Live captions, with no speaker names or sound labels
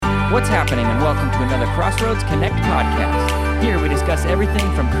What's happening, and welcome to another Crossroads Connect Podcast. Here we discuss everything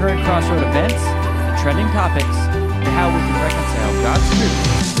from current Crossroad events and trending topics to how we can reconcile God's truth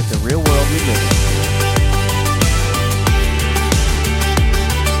with the real world we live in.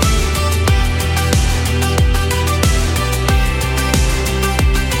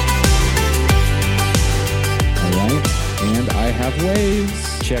 All right, and I have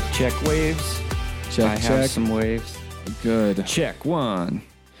waves. Check, waves. Check. I have some waves. Good. Check, one.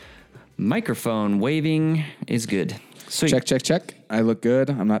 Microphone waving is good. Sweet. Check. I look good.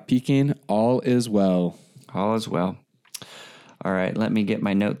 I'm not peeking. All is well. All is well. All right, let me get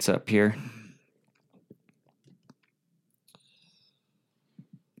my notes up here.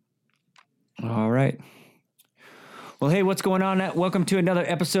 All right. Well, hey, what's going on? Welcome to another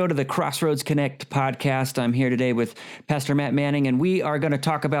episode of the Crossroads Connect Podcast. I'm here today with Pastor Matt Manning, and we are going to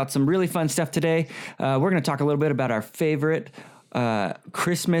talk about some really fun stuff today. We're going to talk a little bit about our favorite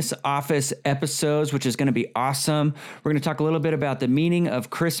Christmas office episodes, which is going to be awesome. We're going to talk a little bit about the meaning of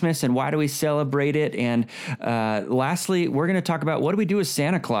Christmas and why do we celebrate it. And lastly, we're going to talk about what do we do with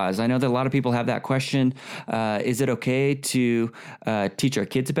Santa Claus? I know that a lot of people have that question. Is it okay to teach our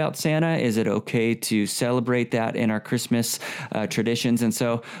kids about Santa? Is it okay to celebrate that in our Christmas traditions? And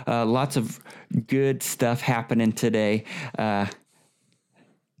so lots of good stuff happening today. I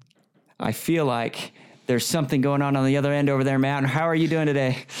feel like there's something going on the other end over there, Matt. How are you doing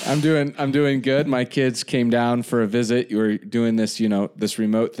today? I'm doing good. My kids came down for a visit. You were doing this, this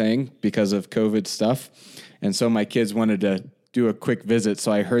remote thing because of COVID stuff. And so my kids wanted to do a quick visit.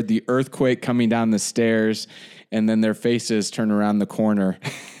 So I heard the earthquake coming down the stairs and then their faces turn around the corner.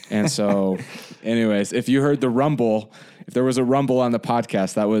 And so anyways, if you heard the rumble, if there was a rumble on the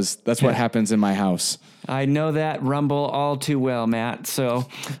podcast, that's what happens in my house. I know that rumble all too well, Matt. So,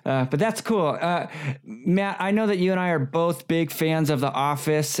 but that's cool. Matt, I know that you and I are both big fans of The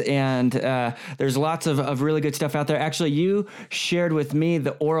Office, and there's lots of really good stuff out there. Actually, you shared with me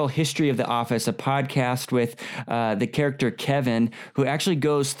the oral history of The Office, a podcast with the character Kevin, who actually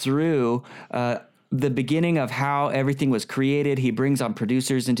goes through the beginning of how everything was created. He brings on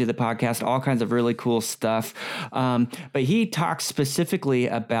producers into the podcast, all kinds of really cool stuff. But he talks specifically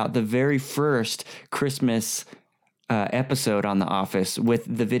about the very first Christmas episode on The Office with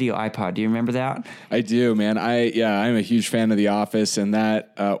the video iPod. Do you remember that? I do, man. I'm a huge fan of The Office, and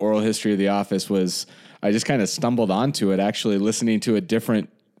that oral history of The Office I just kind of stumbled onto it, actually listening to a different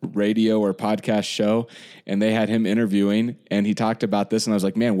radio or podcast show, and they had him interviewing, and he talked about this, and I was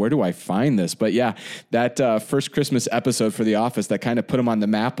like, man, where do I find this? But yeah, that first Christmas episode for The Office, that kind of put him on the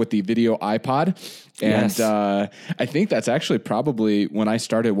map with the video iPod. And yes. I think that's actually probably when I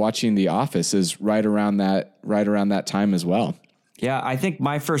started watching The Office, is right around that time as well. Yeah, I think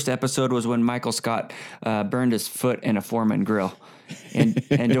my first episode was when Michael Scott burned his foot in a Foreman grill.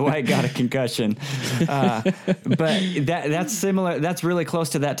 And Dwight got a concussion, but that's similar. That's really close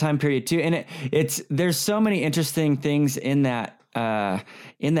to that time period too. And there's so many interesting things in that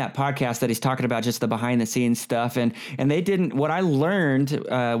podcast that he's talking about, just the behind the scenes stuff. And what I learned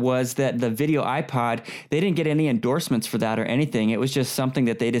was that the video iPod, they didn't get any endorsements for that or anything. It was just something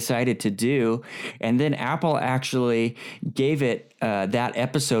that they decided to do. And then Apple actually gave it that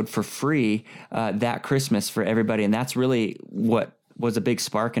episode for free that Christmas for everybody. And that's really what was a big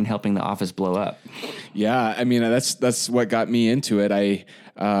spark in helping The Office blow up. Yeah, I mean, that's what got me into it. I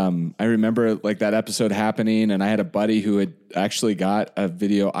remember like that episode happening, and I had a buddy who had actually got a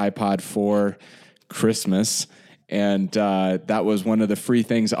video iPod for Christmas, and that was one of the free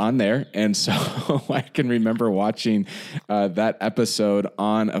things on there. And so I can remember watching that episode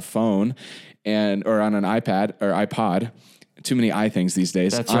on a phone or on an iPad or iPod. Too many things these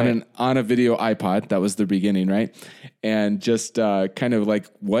days. That's right. On a video iPod. That was the beginning, right? And just kind of like,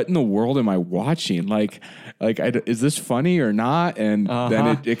 what in the world am I watching? Is this funny or not? And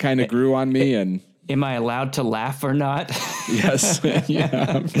then it kind of grew on me. And am I allowed to laugh or not? Yes,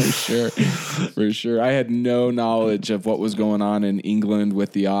 yeah, for sure. I had no knowledge of what was going on in England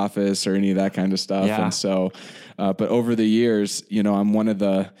with The Office or any of that kind of stuff. Yeah. And so, but over the years, I'm one of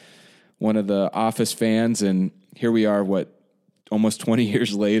the Office fans, and here we are. Almost 20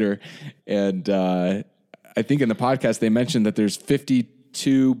 years later. And I think in the podcast, they mentioned that there's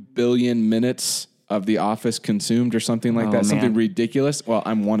 52 billion minutes of The Office consumed or something like that, something ridiculous. Well,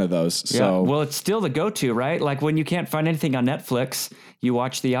 I'm one of those. Yeah. So, well, it's still the go-to, right? Like when you can't find anything on Netflix, you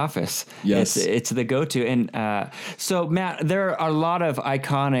watch The Office. Yes. It's the go-to. And so, Matt, there are a lot of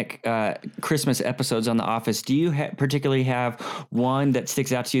iconic Christmas episodes on The Office. Do you particularly have one that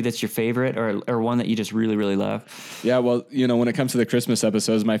sticks out to you that's your favorite, or one that you just really, really love? Yeah, well, when it comes to the Christmas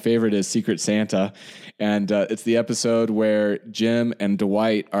episodes, my favorite is Secret Santa. And it's the episode where Jim and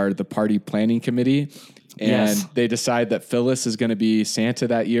Dwight are the party planning committee. And they decide that Phyllis is going to be Santa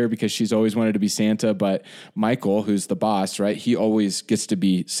that year because she's always wanted to be Santa. But Michael, who's the boss, right, he always gets to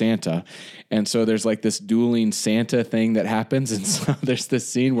be Santa. And so there's like this dueling Santa thing that happens. And so there's this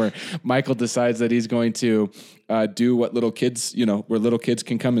scene where Michael decides that he's going to do what little kids, where little kids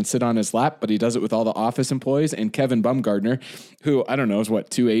can come and sit on his lap, but he does it with all the office employees. And Kevin Bumgardner, who I don't know is what,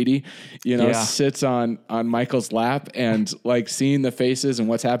 280, sits on Michael's lap and like seeing the faces and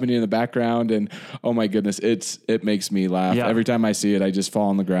what's happening in the background. And oh my goodness, it makes me laugh. Yeah. Every time I see it, I just fall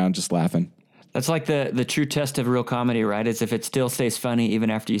on the ground just laughing. That's like the true test of real comedy, right? Is if it still stays funny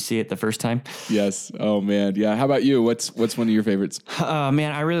even after you see it the first time. Yes. Oh man. Yeah. How about you? What's one of your favorites?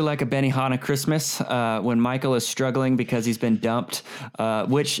 Man, I really like a Benihana Christmas when Michael is struggling because he's been dumped,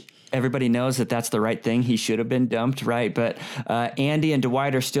 which everybody knows that that's the right thing. He should have been dumped, right? But Andy and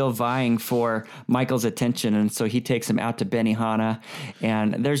Dwight are still vying for Michael's attention, and so he takes him out to Benihana.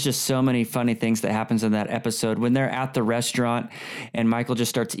 And there's just so many funny things that happens in that episode when they're at the restaurant, and Michael just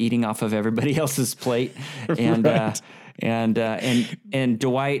starts eating off of everybody else's plate, and Right. and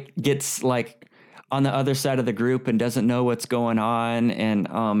Dwight gets like on the other side of the group and doesn't know what's going on, and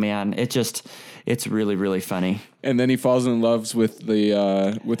oh man, it's really, really funny. And then he falls in love with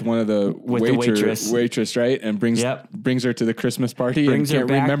with one of the waitress, right? And brings her to the Christmas party. Brings and her can't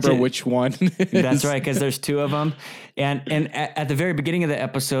back remember which one. That's right, because there's two of them. And at the very beginning of the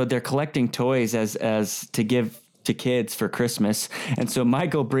episode, they're collecting toys as to give to kids for Christmas. And so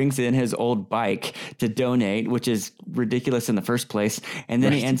Michael brings in his old bike to donate, which is ridiculous in the first place. And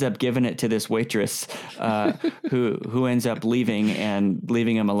then he ends up giving it to this waitress who ends up leaving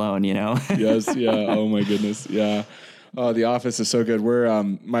him alone, Yes. Yeah. Oh my goodness. Yeah. Oh, The Office is so good. We're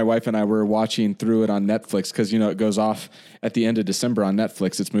my wife and I were watching through it on Netflix because it goes off at the end of December on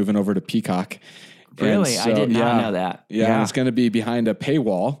Netflix. It's moving over to Peacock. Really? So, I did not know that. Yeah. And it's going to be behind a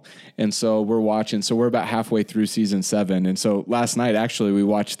paywall. And so we're watching. So we're about halfway through season 7. And so last night, actually, we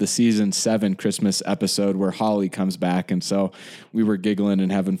watched the season 7 Christmas episode where Holly comes back. And so we were giggling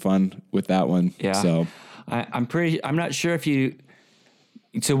and having fun with that one. Yeah. So I'm not sure if you.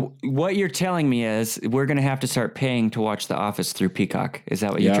 So what you're telling me is we're going to have to start paying to watch The Office through Peacock. Is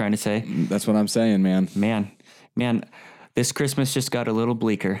that what you're trying to say? That's what I'm saying, man. Man. This Christmas just got a little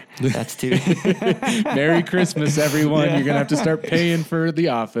bleaker. That's too. Merry Christmas, everyone. You're going to have to start paying for The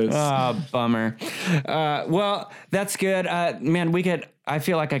Office. Oh, bummer. Well, that's good. Man, I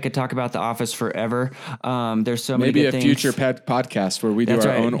feel like I could talk about The Office forever. There's so many good things. Maybe a future podcast where we do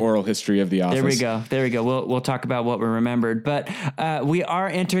our own oral history of The Office. There we go. We'll talk about what we remembered. But we are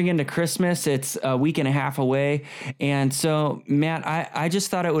entering into Christmas. It's a week and a half away. And so, Matt, I just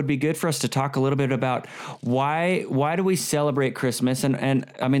thought it would be good for us to talk a little bit about why do we celebrate Christmas? And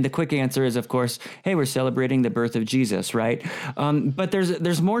I mean, the quick answer is, of course, hey, we're celebrating the birth of Jesus, right? But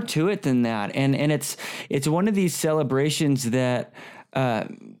there's more to it than that. And it's one of these celebrations that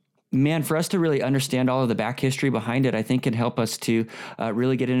man, for us to really understand all of the back history behind it, I think can help us to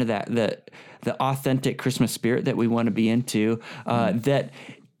really get into the authentic Christmas spirit that we want to be into, that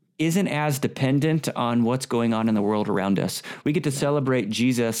isn't as dependent on what's going on in the world around us. We get to celebrate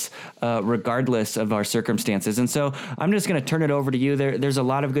Jesus regardless of our circumstances. And so I'm just going to turn it over to you. There's a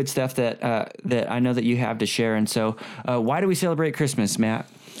lot of good stuff that I know that you have to share. And so why do we celebrate Christmas, Matt?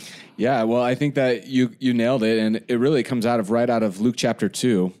 Yeah, well, I think that you nailed it, and it really comes right out of Luke chapter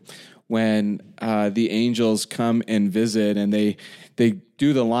 2, when the angels come and visit, and they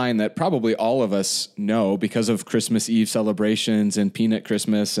do the line that probably all of us know because of Christmas Eve celebrations and Peanut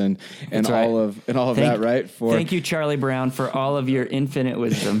Christmas and all of that, right? Thank you, Charlie Brown, for all of your infinite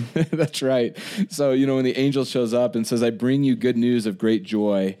wisdom. That's right. So when the angel shows up and says, "I bring you good news of great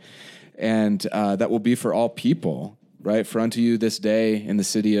joy, and that will be for all people." Right? For unto you this day in the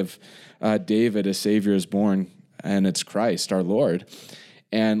city of David, a Savior is born, and it's Christ, our Lord.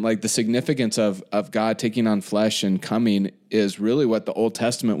 And like the significance of God taking on flesh and coming is really what the Old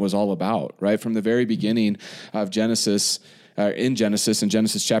Testament was all about, right? From the very beginning of Genesis, in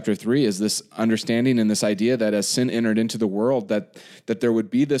Genesis chapter 3, is this understanding and this idea that as sin entered into the world, that there would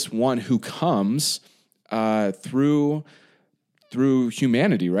be this one who comes through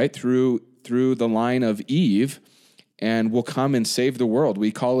humanity, right? Through the line of Eve, and will come and save the world. We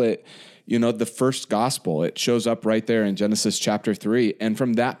call it, the first gospel. It shows up right there in Genesis chapter 3. And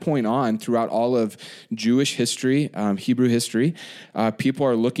from that point on, throughout all of Jewish history, Hebrew history, people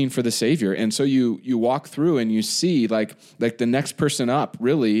are looking for the Savior. And so you walk through and you see like the next person up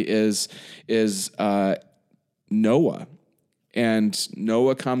really is Noah. And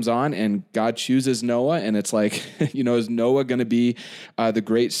Noah comes on and God chooses Noah. And it's like, is Noah going to be the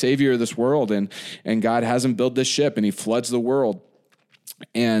great savior of this world? And God has him build this ship and he floods the world.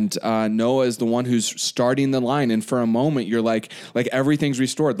 And Noah is the one who's starting the line. And for a moment, you're like everything's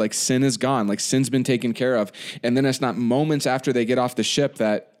restored. Like sin is gone. Like sin's been taken care of. And then it's not moments after they get off the ship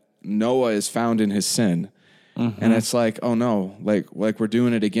that Noah is found in his sin. Mm-hmm. And it's like, oh no, like we're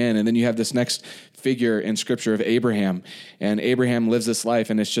doing it again. And then you have this next figure in scripture of Abraham, and Abraham lives this life,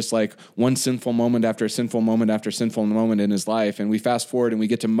 and it's just like one sinful moment after sinful moment after sinful moment in his life. And we fast forward and we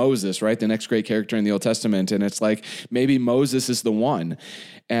get to Moses, right? The next great character in the Old Testament. And it's like, maybe Moses is the one,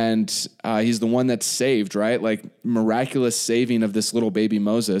 and he's the one that's saved, right? Like miraculous saving of this little baby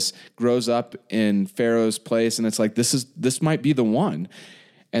Moses grows up in Pharaoh's place. And it's like, this might be the one.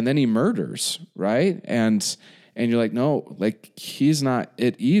 And then he murders, right? And you're like, no, like he's not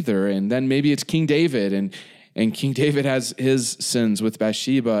it either. And then maybe it's King David, and King David has his sins with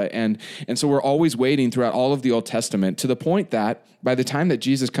Bathsheba. And so we're always waiting throughout all of the Old Testament, to the point that by the time that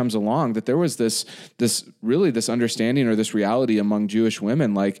Jesus comes along, that there was this understanding or this reality among Jewish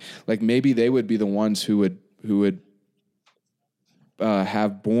women, like maybe they would be the ones who would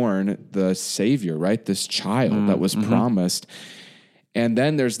have born the Savior, right? This child that was promised. And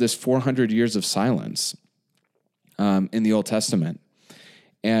then there's this 400 years of silence in the Old Testament.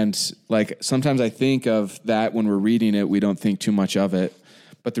 And like sometimes I think of that when we're reading it, we don't think too much of it.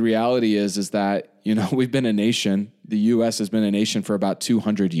 But the reality is that, we've been a nation. The U.S. has been a nation for about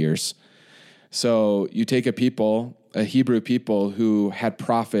 200 years. So you take a Hebrew people who had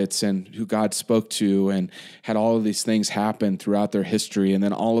prophets and who God spoke to and had all of these things happen throughout their history. And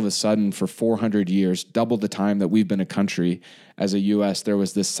then all of a sudden for 400 years, double the time that we've been a country as a U.S., there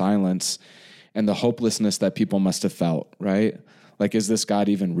was this silence and the hopelessness that people must have felt, right? Like, is this God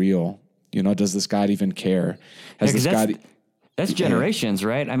even real? Does this God even care? That's generations,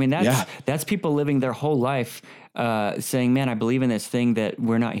 right? I mean, that's people living their whole life saying, man, I believe in this thing that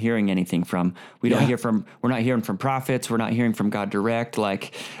we're not hearing anything from. We're not hearing from prophets. We're not hearing from God direct.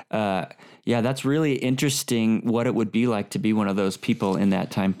 Like, that's really interesting what it would be like to be one of those people in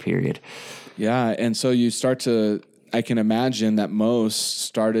that time period. Yeah. And so I can imagine that most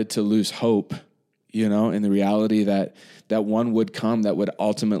started to lose hope, in the reality that one would come that would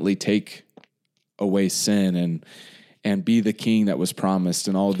ultimately take away sin and be the king that was promised,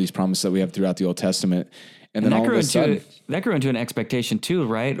 and all of these promises that we have throughout the Old Testament. And then all of a sudden, that grew into an expectation too,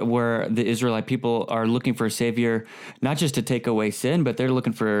 right? Where the Israelite people are looking for a savior, not just to take away sin, but they're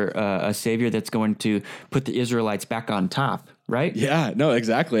looking for a savior that's going to put the Israelites back on top, right? Yeah, no,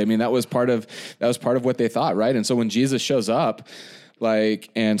 exactly. I mean, that was part of what they thought, right? And so when Jesus shows up,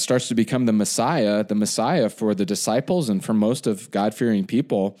 and starts to become the Messiah for the disciples and for most of God-fearing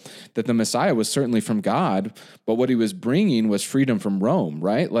people, that the Messiah was certainly from God, but what he was bringing was freedom from Rome,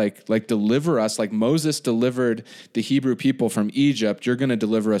 right? Like deliver us, like Moses delivered the Hebrew people from Egypt, you're going to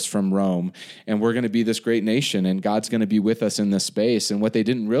deliver us from Rome, and we're going to be this great nation, and God's going to be with us in this space. And what they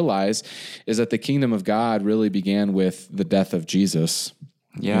didn't realize is that the kingdom of God really began with the death of Jesus.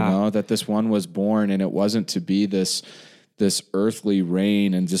 Yeah. That this one was born, and it wasn't to be this earthly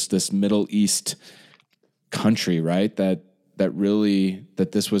reign and just this Middle East country, right? That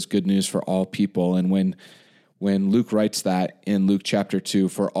this was good news for all people. And when Luke writes that in Luke chapter 2,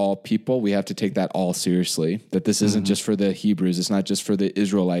 for all people, we have to take that all seriously, that this isn't just for the Hebrews. It's not just for the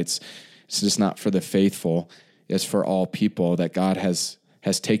Israelites. It's just not for the faithful. It's for all people, that God has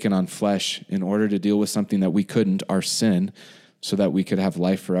taken on flesh in order to deal with something that we couldn't, our sin, so that we could have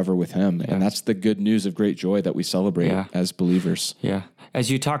life forever with him. Yeah. And that's the good news of great joy that we celebrate as believers. Yeah.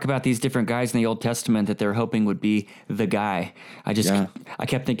 As you talk about these different guys in the Old Testament that they're hoping would be the guy, I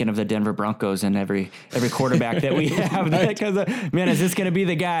kept thinking of the Denver Broncos and every quarterback that we have. Because man, is this going to be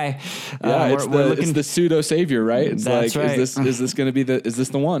the guy? Yeah, it's the pseudo savior, right? It's that's like, right. is this going to be is this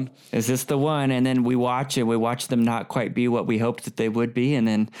the one? Is this the one? And then we watch them not quite be what we hoped that they would be, and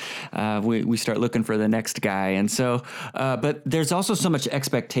then we start looking for the next guy. And so, but there's also so much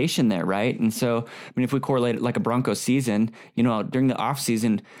expectation there, right? And so, I mean, if we correlate it like a Broncos season, during the off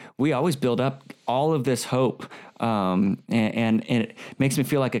season, we always build up all of this hope. And it makes me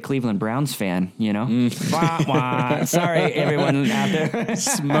feel like a Cleveland Browns fan, you know? Wah, wah. Sorry, everyone out there.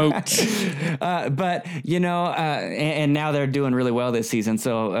 Smoked. But, you know, and now they're doing really well this season.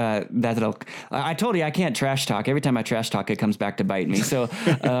 So I told you I can't trash talk. Every time I trash talk, it comes back to bite me. So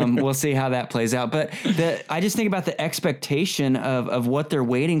we'll see how that plays out. But I just think about the expectation of what they're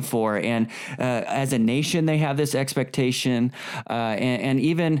waiting for. And as a nation, they have this expectation. And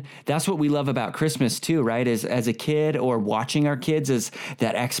even that's what we love about Christmas too, right? Is as a kid or watching our kids is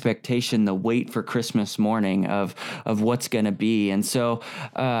that expectation, the wait for Christmas morning of what's going to be. And so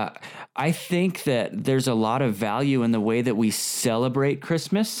I think that there's a lot of value in the way that we celebrate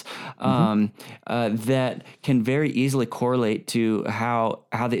Christmas that can very easily correlate to how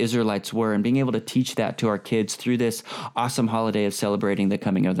the Israelites were, and being able to teach that to our kids through this awesome holiday of celebrating the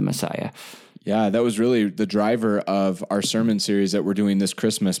coming of the Messiah. Yeah, that was really the driver of our sermon series that we're doing this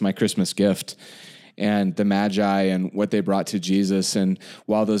Christmas, My Christmas Gift, and the Magi and what they brought to Jesus. And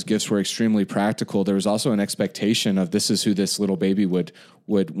while those gifts were extremely practical, there was also an expectation of this is who this little baby would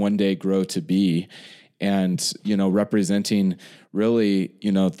one day grow to be. And, you know, representing really,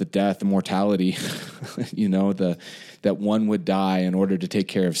 you know, the death, the mortality, you know, that one would die in order to take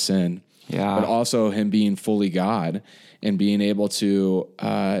care of sin. Yeah. But also him being fully God and being able to,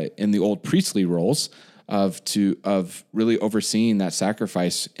 in the old priestly roles, of really overseeing that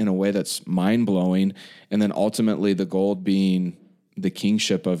sacrifice in a way that's mind-blowing, and then ultimately the goal being the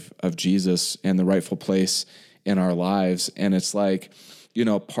kingship of Jesus and the rightful place in our lives. And it's like, you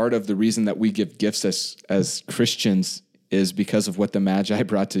know, part of the reason that we give gifts as Christians is because of what the Magi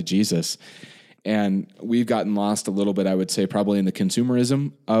brought to Jesus. And we've gotten lost a little bit, I would say, probably in the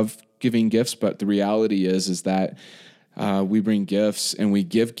consumerism of giving gifts, but the reality is that we bring gifts and we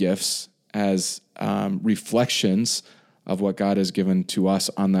give gifts as reflections of what God has given to us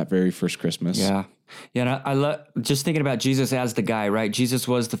on that very first Christmas. Yeah. Yeah, and I love just thinking about Jesus as the guy, right? Jesus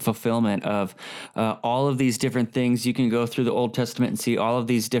was the fulfillment of all of these different things. You can go through the Old Testament and see all of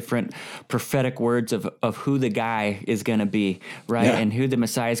these different prophetic words of who the guy is going to be, right? Yeah. And who the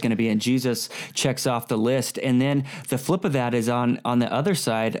Messiah is going to be. And Jesus checks off the list. And then the flip of that is on the other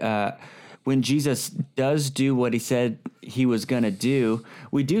side, when Jesus does do what he said he was going to do,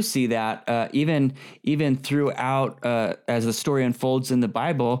 we do see that even throughout, as the story unfolds in the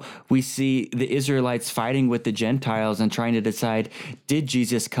Bible, we see the Israelites fighting with the Gentiles and trying to decide, did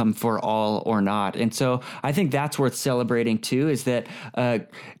Jesus come for all or not? And so I think that's worth celebrating too, is that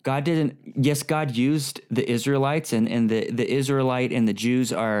God used the Israelites, and the Israelite and the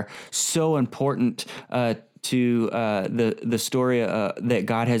Jews are so important to the story that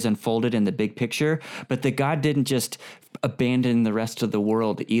God has unfolded in the big picture, but that God didn't just abandon the rest of the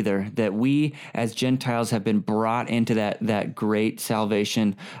world either, that we as Gentiles have been brought into that great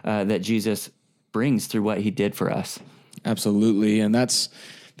salvation that Jesus brings through what he did for us. Absolutely. And that's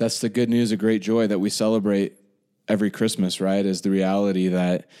the good news, a great joy that we celebrate every Christmas, right? Is the reality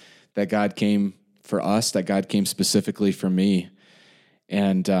that God came for us, that God came specifically for me.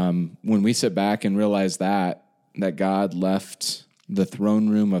 And when we sit back and realize that God left the throne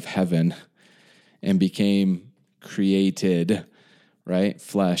room of heaven and became created, right,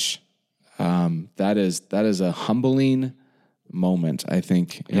 flesh, that is a humbling moment, I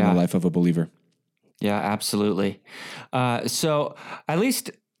think, in the life of a believer. Yeah, absolutely. So at least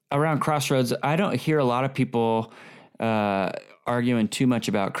around Crossroads, I don't hear a lot of people arguing too much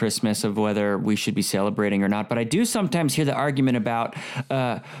about Christmas, of whether we should be celebrating or not. But I do sometimes hear the argument about,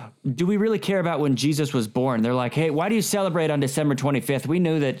 do we really care about when Jesus was born? They're like, hey, why do you celebrate on December 25th? We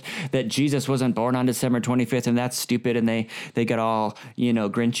knew that Jesus wasn't born on December 25th, and that's stupid. And they got all,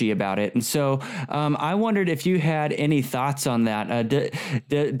 grinchy about it. And so I wondered if you had any thoughts on that.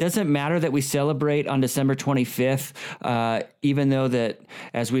 Does it matter that we celebrate on December 25th, even though that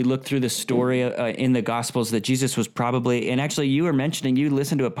as we look through the story in the Gospels, that Jesus was probably, and actually you were mentioning, you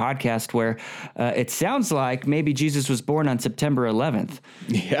listened to a podcast where it sounds like maybe Jesus was born on September 11th.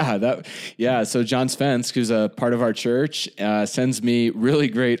 Yeah. So John Svensk, who's a part of our church, sends me really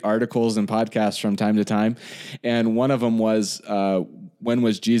great articles and podcasts from time to time. And one of them was, when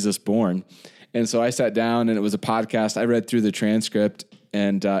was Jesus born? And so I sat down, and it was a podcast. I read through the transcript,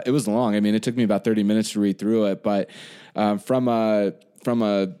 and it was long. I mean, it took me about 30 minutes to read through it, but from a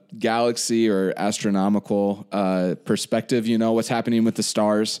galaxy or astronomical perspective, what's happening with the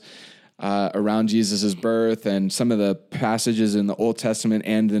stars around Jesus's birth, and some of the passages in the Old Testament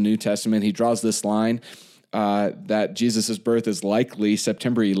and the New Testament, he draws this line that Jesus's birth is likely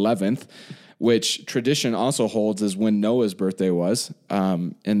September 11th, which tradition also holds as when Noah's birthday was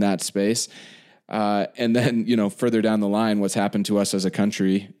in that space. And then, further down the line, what's happened to us as a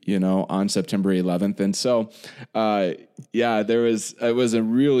country, on September 11th. And so, it was a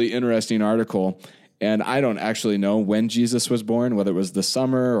really interesting article. And I don't actually know when Jesus was born, whether it was the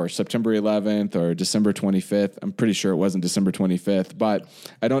summer or September 11th or December 25th. I'm pretty sure it wasn't December 25th, but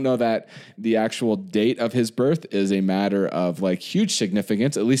I don't know that the actual date of his birth is a matter of huge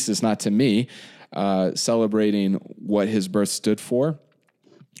significance. At least it's not to me, celebrating what his birth stood for.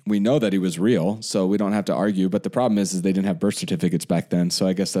 We know that he was real, so we don't have to argue. But the problem is they didn't have birth certificates back then. So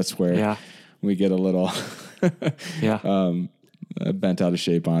I guess that's where we get a little bent out of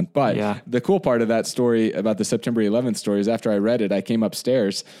shape on. But the cool part of that story about the September 11th story is after I read it, I came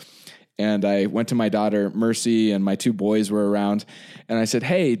upstairs and I went to my daughter, Mercy, and my two boys were around. And I said,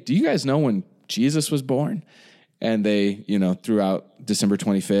 hey, do you guys know when Jesus was born? And they, threw out December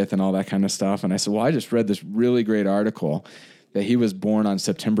 25th and all that kind of stuff. And I said, well, I just read this really great article that he was born on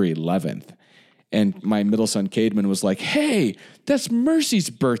September 11th. And my middle son, Cademan, was like, hey, that's Mercy's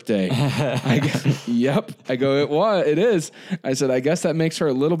birthday. Yep. I go, it is. I said, I guess that makes her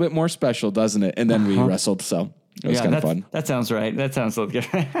a little bit more special, doesn't it? And then we wrestled, so it was kind of fun. That sounds right. That sounds so good.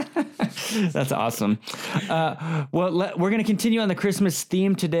 That's awesome. We're going to continue on the Christmas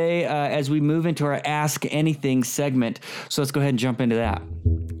theme today as we move into our Ask Anything segment. So let's go ahead and jump into that.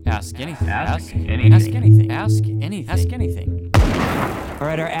 Ask anything. Ask anything. Ask anything. Ask anything. Ask anything. All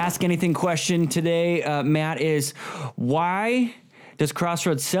right, our Ask Anything question today, Matt, is why does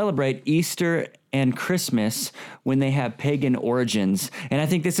Crossroads celebrate Easter and Christmas when they have pagan origins? And I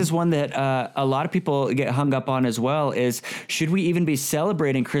think this is one that a lot of people get hung up on as well, is should we even be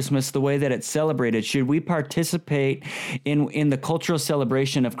celebrating Christmas the way that it's celebrated? Should we participate in the cultural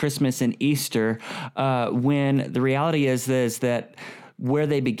celebration of Christmas and Easter when the reality is that where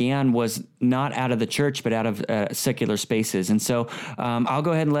they began was not out of the church, but out of secular spaces. And so I'll go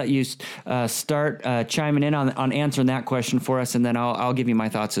ahead and let you start chiming in on answering that question for us, and then I'll give you my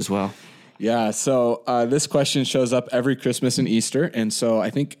thoughts as well. Yeah, so this question shows up every Christmas and Easter, and so I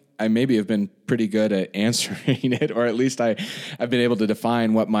think I maybe have been pretty good at answering it, or at least I've been able to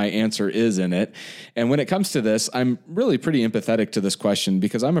define what my answer is in it. And when it comes to this, I'm really pretty empathetic to this question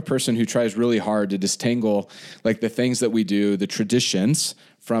because I'm a person who tries really hard to disentangle the things that we do, the traditions,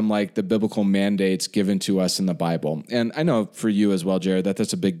 from the biblical mandates given to us in the Bible. And I know for you as well, Jared,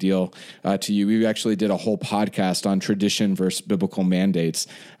 that's a big deal to you. We actually did a whole podcast on tradition versus biblical mandates.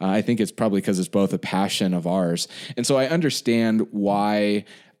 I think it's probably because it's both a passion of ours. And so I understand why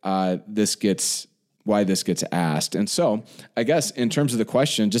this gets asked. And so I guess in terms of the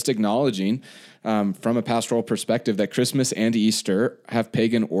question, just acknowledging from a pastoral perspective that Christmas and Easter have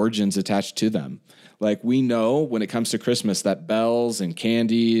pagan origins attached to them. We know when it comes to Christmas that bells and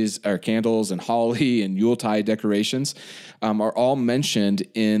candles and holly and Yuletide decorations are all mentioned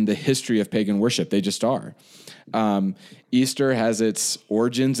in the history of pagan worship. They just are. Easter has its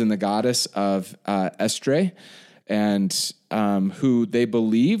origins in the goddess of Estre, and who they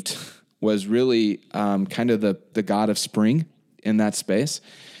believed was really kind of the god of spring in that space.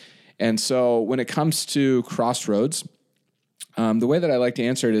 And so when it comes to Crossroads, the way that I like to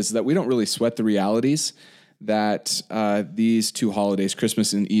answer it is that we don't really sweat the realities that these two holidays,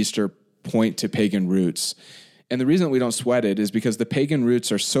 Christmas and Easter, point to pagan roots. And the reason that we don't sweat it is because the pagan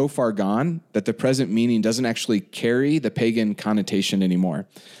roots are so far gone that the present meaning doesn't actually carry the pagan connotation anymore.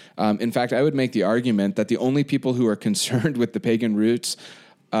 In fact, I would make the argument that the only people who are concerned with the pagan roots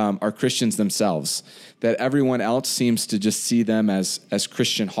are Christians themselves, that everyone else seems to just see them as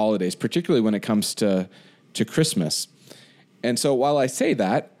Christian holidays, particularly when it comes to Christmas. And so while I say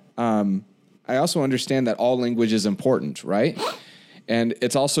that, I also understand that all language is important, right? And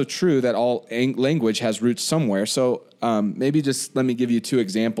it's also true that all language has roots somewhere. So maybe just let me give you two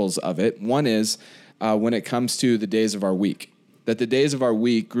examples of it. One is when it comes to the days of our week, that the days of our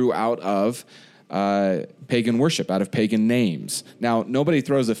week grew out of pagan worship, out of pagan names. Now, nobody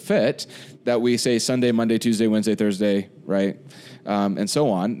throws a fit that we say Sunday, Monday, Tuesday, Wednesday, Thursday, right? And so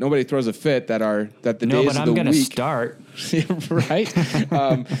on. Nobody throws a fit that the days of the week. No, but I'm going to start. Right?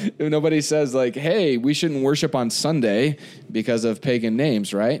 Nobody says hey, we shouldn't worship on Sunday because of pagan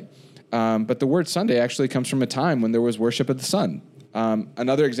names, right? But the word Sunday actually comes from a time when there was worship of the sun.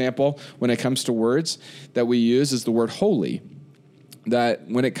 Another example when it comes to words that we use is the word holy. That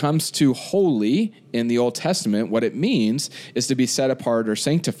when it comes to holy in the Old Testament, what it means is to be set apart or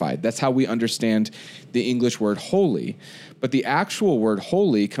sanctified. That's how we understand the English word holy. But the actual word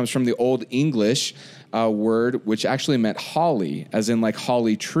holy comes from the Old English word, which actually meant holly, as in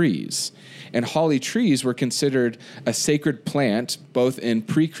holly trees. And holly trees were considered a sacred plant, both in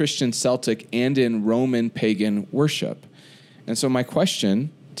pre-Christian Celtic and in Roman pagan worship. And so my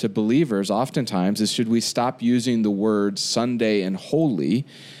question to believers oftentimes is, should we stop using the words Sunday and holy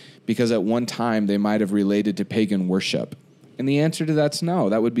because at one time they might have related to pagan worship? And the answer to that's no.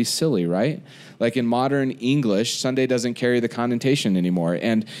 That would be silly, right? Like in modern English, Sunday doesn't carry the connotation anymore,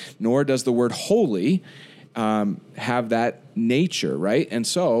 and nor does the word holy have that nature, right? And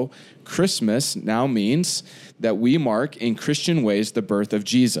so Christmas now means that we mark in Christian ways the birth of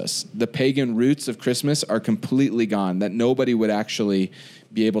Jesus. The pagan roots of Christmas are completely gone, that nobody would actually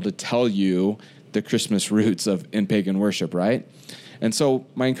be able to tell you the Christmas roots in pagan worship, right? And so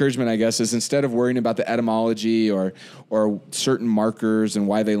my encouragement, I guess, is instead of worrying about the etymology or certain markers and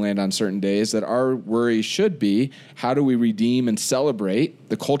why they land on certain days, that our worry should be, how do we redeem and celebrate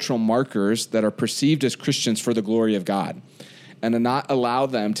the cultural markers that are perceived as Christians for the glory of God, and to not allow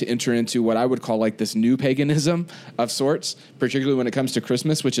them to enter into what I would call like this new paganism of sorts, particularly when it comes to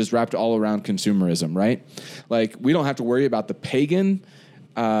Christmas, which is wrapped all around consumerism, right? Like, we don't have to worry about the pagan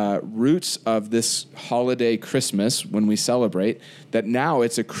roots of this holiday Christmas when we celebrate, that now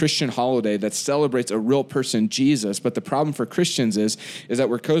it's a Christian holiday that celebrates a real person, Jesus. But the problem for Christians is that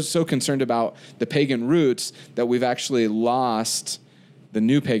we're so concerned about the pagan roots that we've actually lost the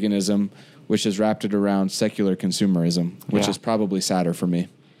new paganism, which is wrapped it around secular consumerism, which is probably sadder for me.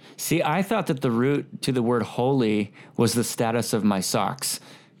 See, I thought that the root to the word holy was the status of my socks.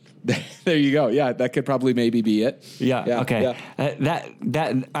 There you go. Yeah, that could probably maybe be it. Yeah. Okay.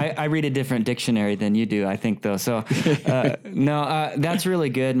 Yeah. I read a different dictionary than you do, I think, though. So that's really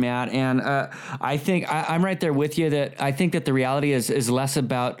good, Matt. And I think I'm right there with you, that I think that the reality is less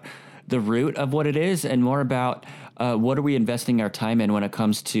about the root of what it is and more about what are we investing our time in when it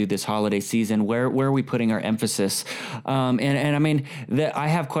comes to this holiday season? Where are we putting our emphasis? And I mean, I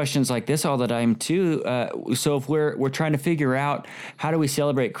have questions like this all the time too. So if we're trying to figure out how do we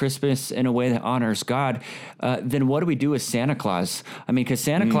celebrate Christmas in a way that honors God, then what do we do with Santa Claus? I mean, because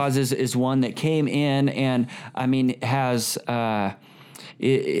Santa Claus is one that came in and I mean has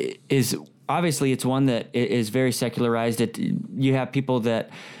is obviously it's one that is very secularized. You have people that,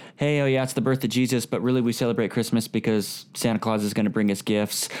 hey, oh yeah, it's the birth of Jesus, but really we celebrate Christmas because Santa Claus is going to bring us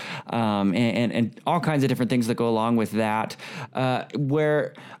gifts, and all kinds of different things that go along with that.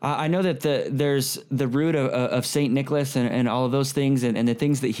 Where I know that there's the root of Saint Nicholas and all of those things and the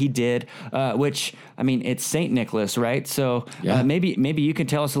things that he did, which I mean, it's Saint Nicholas, right? So maybe you can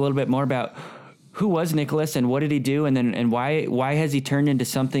tell us a little bit more about who was Nicholas and what did he do, and why has he turned into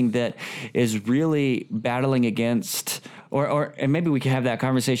something that is really battling against. And maybe we could have that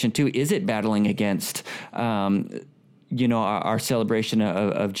conversation too. Is it battling against, our celebration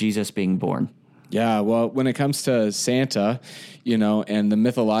of Jesus being born? Yeah, well, when it comes to Santa, and the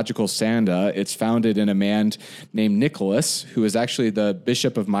mythological Santa, it's founded in a man named Nicholas, who is actually the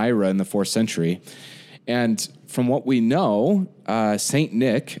Bishop of Myra in the 4th century. And from what we know, Saint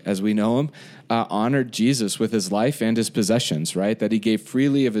Nick, as we know him, honored Jesus with his life and his possessions, right? That he gave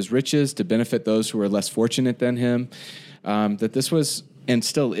freely of his riches to benefit those who were less fortunate than him. That this was and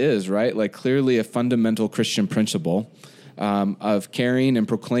still is, right? Like clearly a fundamental Christian principle of caring and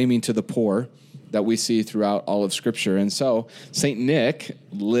proclaiming to the poor that we see throughout all of Scripture. And so Saint Nick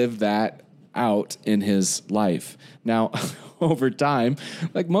lived that out in his life. Now, over time,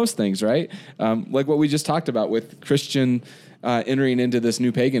 like most things, right? Like what we just talked about with Christian entering into this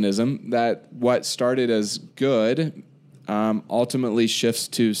new paganism, that what started as good ultimately shifts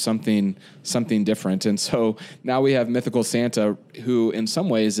to something different. And so now we have mythical Santa, who in some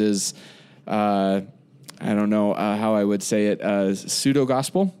ways is, I don't know how I would say it,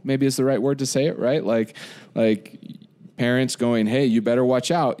 pseudo-gospel, maybe is the right word to say it, right? Like parents going, hey, you better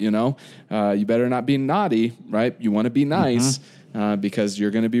watch out, you better not be naughty, right? You want to be nice because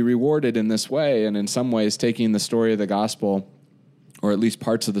you're going to be rewarded in this way. And in some ways taking the story of the gospel, or at least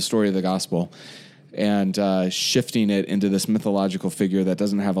parts of the story of the gospel, and shifting it into this mythological figure that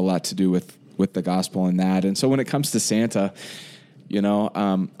doesn't have a lot to do with the gospel and that. And so when it comes to Santa,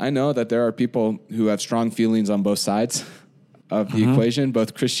 I know that there are people who have strong feelings on both sides of the equation,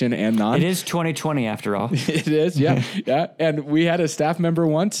 both Christian and non. It is 2020 after all. It is, yeah. Yeah. And we had a staff member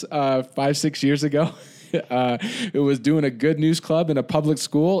once, 5-6 years ago, who was doing a good news club in a public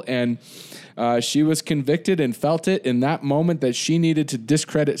school, and she was convicted and felt it in that moment that she needed to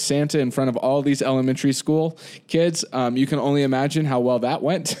discredit Santa in front of all these elementary school kids. You can only imagine how well that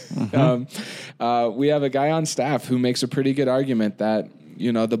went. We have a guy on staff who makes a pretty good argument that,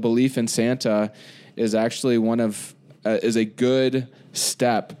 the belief in Santa is actually is a good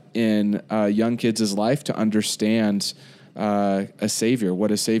step in young kids' life to understand a savior,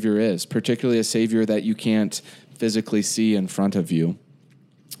 what a savior is, particularly a savior that you can't physically see in front of you.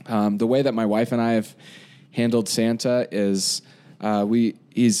 The way that my wife and I have handled Santa is we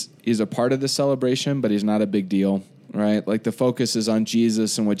he's a part of the celebration, but he's not a big deal, right? Like the focus is on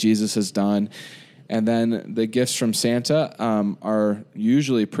Jesus and what Jesus has done. And then the gifts from Santa are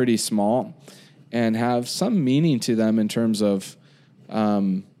usually pretty small and have some meaning to them in terms of,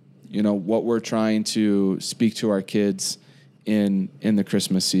 what we're trying to speak to our kids in the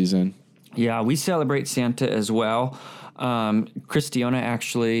Christmas season. Yeah, we celebrate Santa as well. Christiana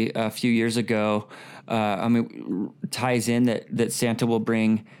actually a few years ago, ties in that Santa will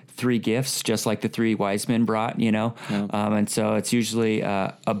bring 3 gifts, just like the 3 wise men brought, Yeah. And so it's usually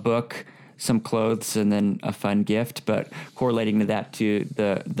a book, some clothes, and then a fun gift, but correlating to that to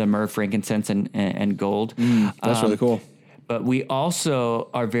the myrrh, frankincense, and gold. That's really cool. But we also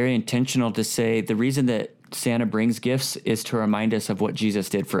are very intentional to say the reason that Santa brings gifts is to remind us of what Jesus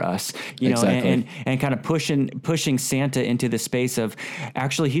did for us, Exactly. and kind of pushing Santa into the space of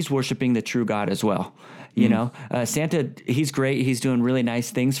actually he's worshiping the true God as well. Santa, he's great. He's doing really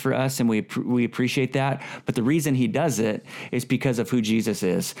nice things for us, and we appreciate that. But the reason he does it is because of who Jesus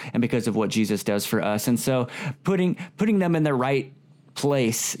is and because of what Jesus does for us. And so putting them in the right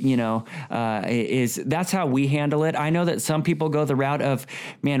place, that's how we handle it. I know that some people go the route of,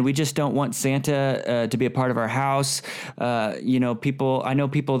 man, we just don't want Santa to be a part of our house. I know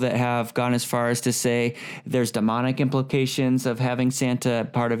people that have gone as far as to say there's demonic implications of having Santa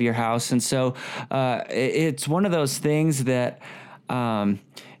part of your house. And so it's one of those things that, I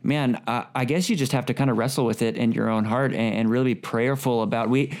guess you just have to kind of wrestle with it in your own heart and really be prayerful about.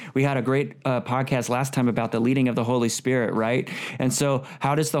 We had a great podcast last time about the leading of the Holy Spirit, right? And so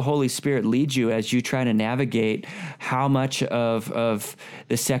how does the Holy Spirit lead you as you try to navigate how much of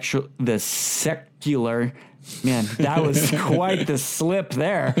the secular, man, that was quite the slip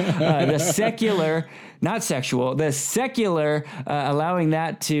there. The secular, not sexual, the secular, allowing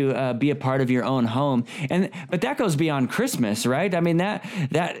that to be a part of your own home. But that goes beyond Christmas, right? I mean, that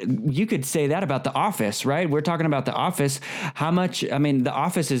you could say that about The Office, right? We're talking about The Office. The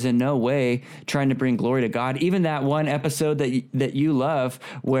Office is in no way trying to bring glory to God. Even that one episode that you love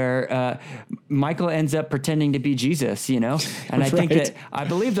where Michael ends up pretending to be Jesus, And I think that, I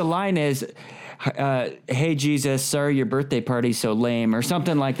believe the line is, hey Jesus, sorry your birthday party's so lame, or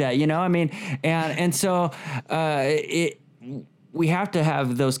something like that, and so we have to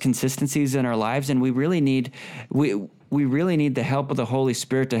have those consistencies in our lives, and we really need the help of the Holy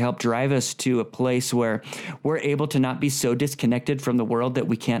Spirit to help drive us to a place where we're able to not be so disconnected from the world that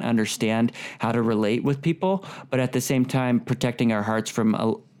we can't understand how to relate with people, but at the same time protecting our hearts from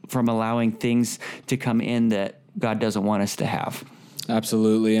allowing things to come in that God doesn't want us to have.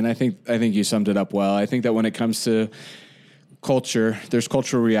 Absolutely. And I think you summed it up well. I think that when it comes to culture, there's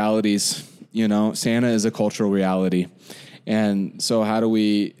cultural realities. Santa is a cultural reality. And so how do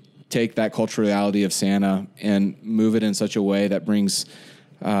we take that cultural reality of Santa and move it in such a way that brings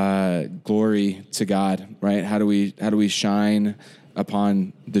glory to God, right? How do we shine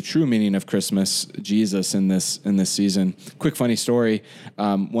upon the true meaning of Christmas, Jesus, in this season? Quick funny story.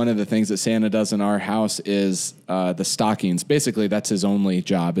 One of the things that Santa does in our house is the stockings. Basically, that's his only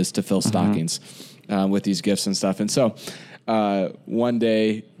job, is to fill stockings with these gifts and stuff. And so one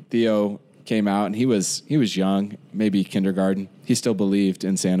day Theo came out, and he was young, maybe kindergarten. He still believed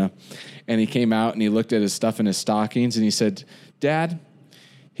in Santa. And he came out and he looked at his stuff in his stockings and he said, "Dad,"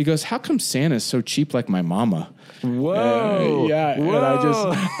 he goes, "how come Santa's so cheap like my mama?" Whoa. Yeah. Whoa. And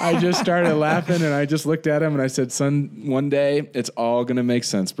I just started laughing, and I just looked at him and I said, "Son, one day it's all going to make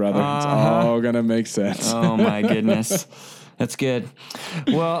sense, brother. It's all going to make sense." Oh my goodness. That's good.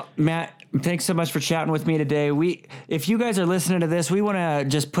 Well, Matt, thanks so much for chatting with me today. If you guys are listening to this, we want to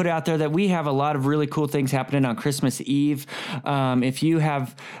just put out there that we have a lot of really cool things happening on Christmas Eve. If you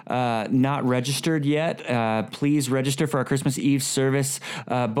have not registered yet, please register for our Christmas Eve service,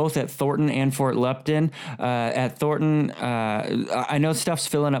 both at Thornton and Fort Lupton. At Thornton, I know stuff's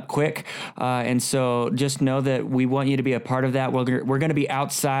filling up quick, and so just know that we want you to be a part of that. We're going to be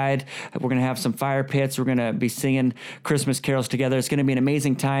outside. We're going to have some fire pits. We're going to be singing Christmas carols together. It's going to be an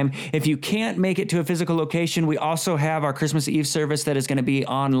amazing time. If you can't make it to a physical location, we also have our Christmas Eve service that is going to be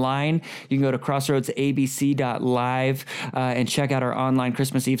online. You can go to crossroadsabc.live and check out our online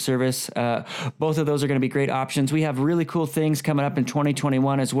Christmas Eve service. Both of those are going to be great options. We have really cool things coming up in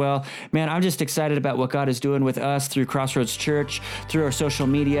 2021 as well. Man, I'm just excited about what God is doing with us through Crossroads Church, through our social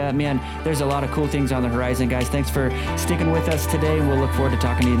media. Man, there's a lot of cool things on the horizon, guys. Thanks for sticking with us today, and we'll look forward to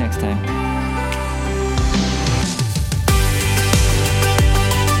talking to you next time.